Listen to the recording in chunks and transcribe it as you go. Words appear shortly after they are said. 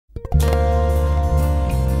Hello,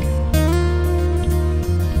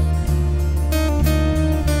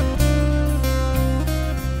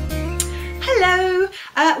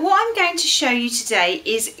 what I'm going to show you today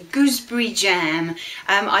is gooseberry jam.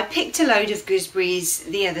 I picked a load of gooseberries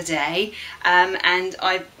the other day and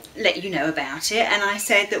I let you know about it, and I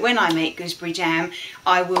said that when I make gooseberry jam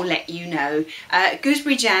I will let you know.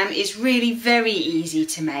 Gooseberry jam is really very easy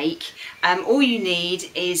to make. All you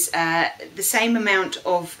need is the same amount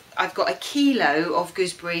of, I've got a kilo of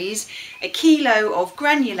gooseberries, a kilo of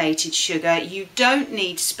granulated sugar. You don't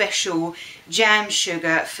need special jam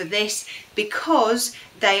sugar for this because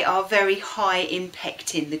they are very high in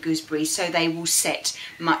pectin, the gooseberries, so they will set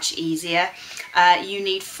much easier. You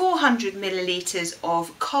need 400 millilitres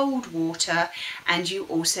of cold water, and you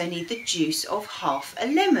also need the juice of half a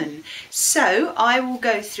lemon. So I will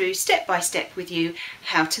go through step by step with you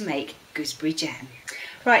how to make gooseberry jam.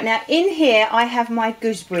 Right, now in here I have my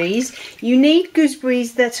gooseberries. You need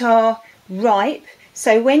gooseberries that are ripe,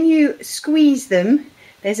 so when you squeeze them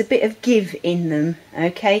there's a bit of give in them,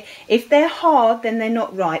 okay? If they're hard then they're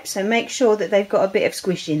not ripe, so make sure that they've got a bit of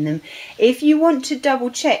squish in them. If you want to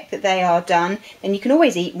double check that they are done, then you can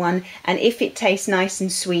always eat one, and if it tastes nice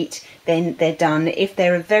and sweet then they're done. If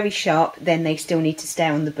they're very sharp then they still need to stay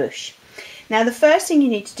on the bush. Now the first thing you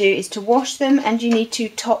need to do is to wash them, and you need to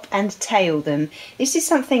top and tail them. This is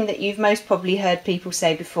something that you've most probably heard people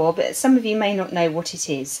say before, but some of you may not know what it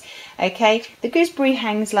is. Okay, the gooseberry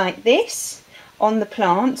hangs like this on the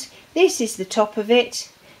plant. This is the top of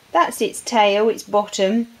it, that's its tail, its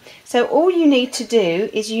bottom. So all you need to do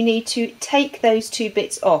is you need to take those two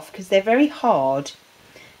bits off because they're very hard,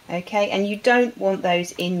 okay, and you don't want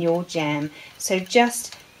those in your jam. So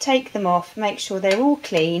just take them off, make sure they're all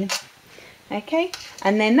clean. Okay,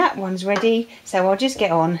 and then that one's ready, so I'll just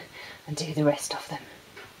get on and do the rest of them.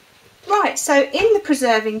 Right, so in the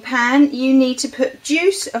preserving pan you need to put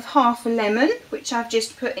juice of half a lemon, which I've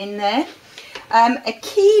just put in there, a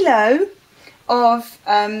kilo of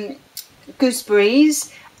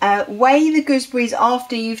gooseberries. Weigh the gooseberries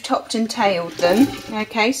after you've topped and tailed them,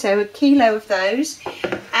 okay, so a kilo of those,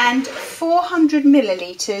 and 400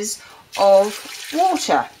 millilitres of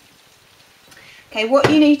water. Okay, what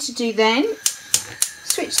you need to do then,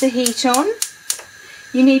 switch the heat on,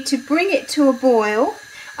 you need to bring it to a boil,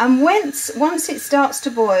 and once it starts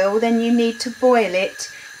to boil then you need to boil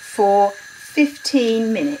it for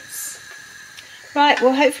 15 minutes. Right,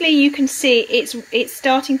 well hopefully you can see it's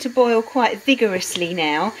starting to boil quite vigorously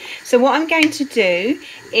now. So what I'm going to do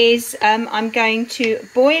is I'm going to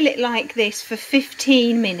boil it like this for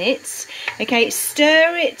 15 minutes. Okay,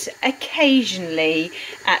 stir it occasionally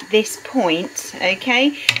at this point,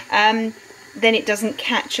 okay, then it doesn't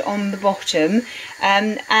catch on the bottom,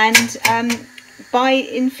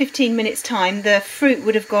 in 15 minutes time the fruit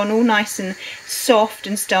would have gone all nice and soft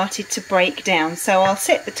and started to break down. So I'll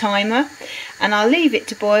set the timer and I'll leave it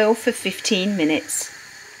to boil for 15 minutes.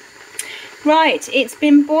 Right, it's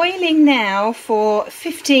been boiling now for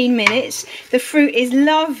 15 minutes. The fruit is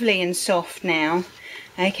lovely and soft now.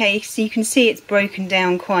 Okay, so you can see it's broken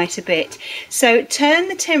down quite a bit. So turn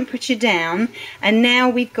the temperature down, and now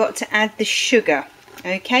we've got to add the sugar.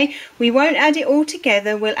 Okay, we won't add it all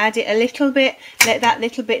together, we'll add it a little bit, let that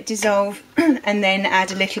little bit dissolve and then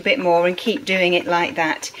add a little bit more, and keep doing it like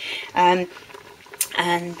that.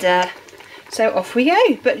 So off we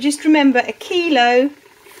go. But just remember, a kilo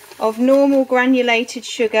of normal granulated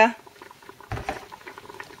sugar,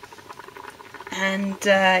 and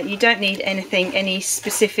you don't need any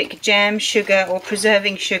specific jam sugar or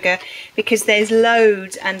preserving sugar, because there's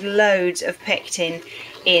loads and loads of pectin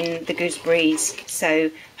in the gooseberries,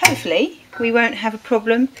 so hopefully we won't have a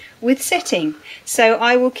problem with setting. So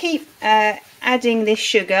I will keep adding this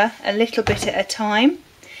sugar a little bit at a time,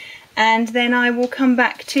 and then I will come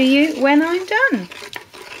back to you when I'm done.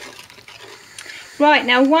 Right,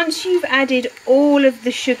 now once you've added all of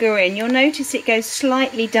the sugar in, you'll notice it goes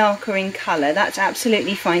slightly darker in colour. That's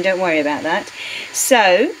absolutely fine, don't worry about that.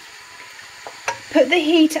 So put the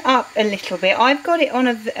heat up a little bit. I've got it on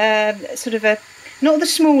a sort of a, not the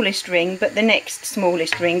smallest ring, but the next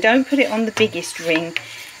smallest ring. Don't put it on the biggest ring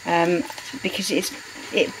because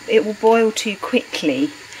it will boil too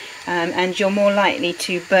quickly, and you're more likely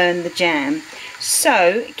to burn the jam.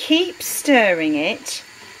 So keep stirring it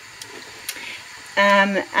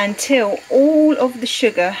until all of the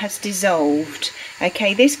sugar has dissolved.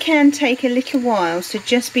 Okay, this can take a little while, so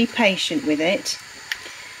just be patient with it.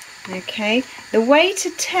 Okay, the way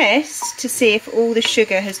to test to see if all the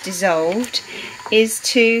sugar has dissolved is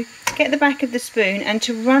to get the back of the spoon and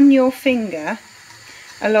to run your finger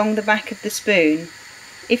along the back of the spoon.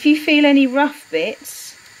 If you feel any rough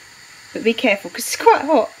bits, but be careful because it's quite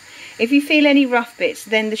hot. If you feel any rough bits,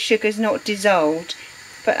 then the sugar's not dissolved.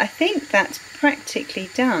 But I think that's practically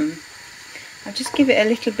done. I'll just give it a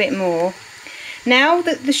little bit more. Now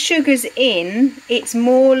that the sugar's in, it's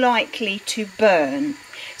more likely to burn.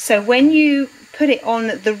 So when you put it on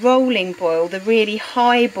the rolling boil, the really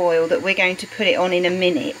high boil that we're going to put it on in a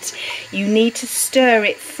minute, you need to stir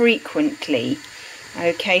it frequently.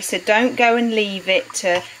 Okay, so don't go and leave it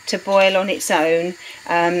to boil on its own.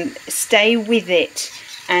 Stay with it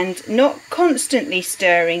and not constantly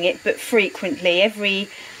stirring it, but frequently, every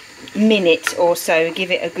minute or so, give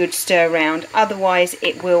it a good stir round, otherwise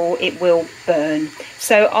it will burn.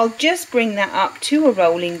 So I'll just bring that up to a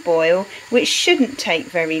rolling boil, which shouldn't take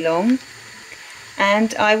very long,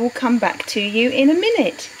 and I will come back to you in a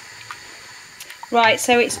minute. Right,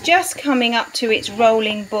 so it's just coming up to its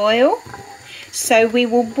rolling boil, so we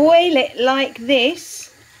will boil it like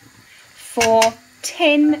this for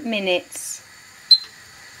 10 minutes.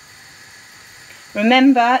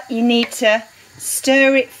 Remember, you need to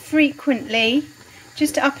stir it frequently,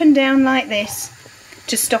 just up and down like this,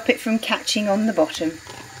 to stop it from catching on the bottom.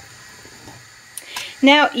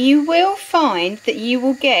 Now you will find that you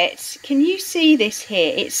will get, can you see this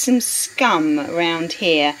here? It's some scum around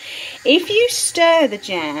here. If you stir the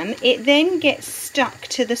jam, it then gets stuck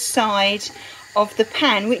to the side of the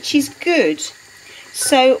pan, which is good.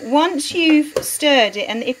 So once you've stirred it,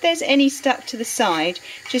 and if there's any stuck to the side,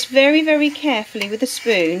 just very, very carefully with a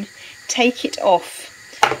spoon, take it off.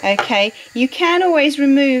 Okay, you can always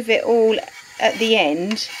remove it all at the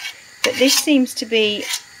end, but this seems to be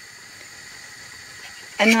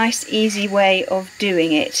a nice easy way of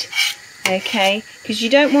doing it. Okay, because you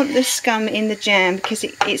don't want the scum in the jam, because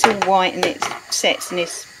it's all white and it sets and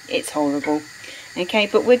it's horrible. Okay,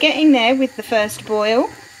 but we're getting there with the first boil.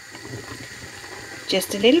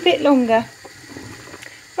 Just a little bit longer.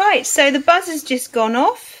 Right, so the buzzer's just gone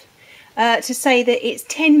off to say that it's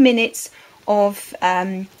 10 minutes of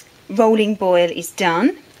rolling boil is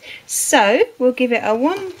done. So we'll give it a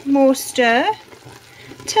one more stir,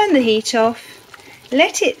 turn the heat off,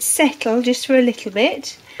 let it settle just for a little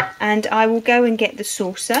bit, and I will go and get the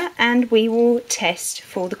saucer and we will test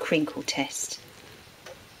for the crinkle test.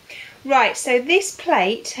 Right, so this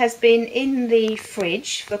plate has been in the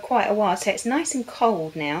fridge for quite a while, so it's nice and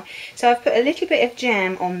cold now. So I've put a little bit of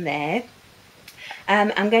jam on there.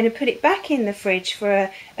 I'm going to put it back in the fridge for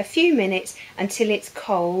a few minutes until it's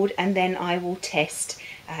cold, and then I will test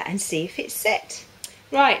and see if it's set.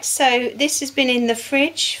 Right, so this has been in the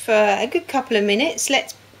fridge for a good couple of minutes.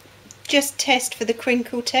 Let's just test for the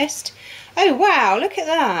crinkle test. Oh wow, look at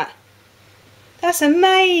that. That's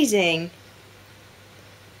amazing.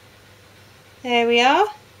 There we are,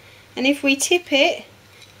 and if we tip it,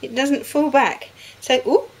 it doesn't fall back. So,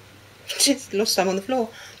 ooh, just lost some on the floor.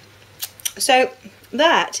 So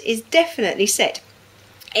that is definitely set.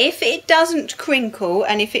 If it doesn't crinkle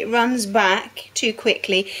and if it runs back too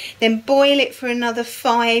quickly, then boil it for another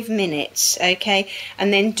 5 minutes, okay,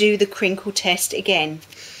 and then do the crinkle test again.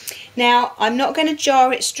 Now, I'm not going to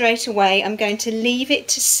jar it straight away. I'm going to leave it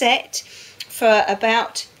to set for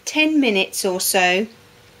about 10 minutes or so.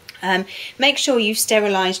 Make sure you've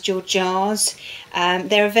sterilised your jars.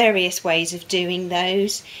 There are various ways of doing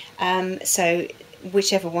those, so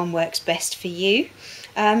whichever one works best for you.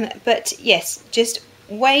 But yes, just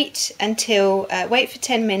wait until wait for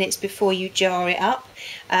 10 minutes before you jar it up.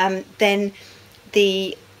 Then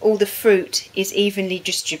all the fruit is evenly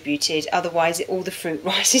distributed. Otherwise, all the fruit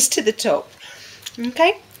rises to the top.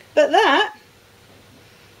 Okay, but that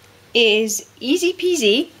is easy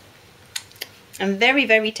peasy and very,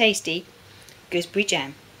 very tasty gooseberry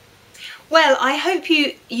jam. Well, I hope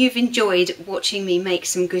you've enjoyed watching me make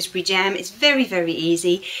some gooseberry jam. It's very, very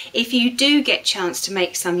easy. If you do get a chance to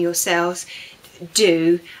make some yourselves,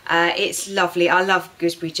 do. It's lovely. I love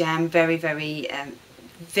gooseberry jam. Very, very,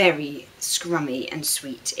 very scrummy and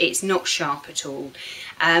sweet. It's not sharp at all.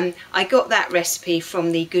 I got that recipe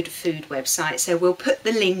from the Good Food website, so we'll put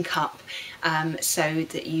the link up so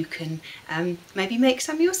that you can maybe make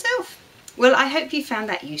some yourself. Well, I hope you found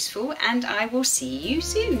that useful, and I will see you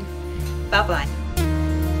soon. Bye-bye.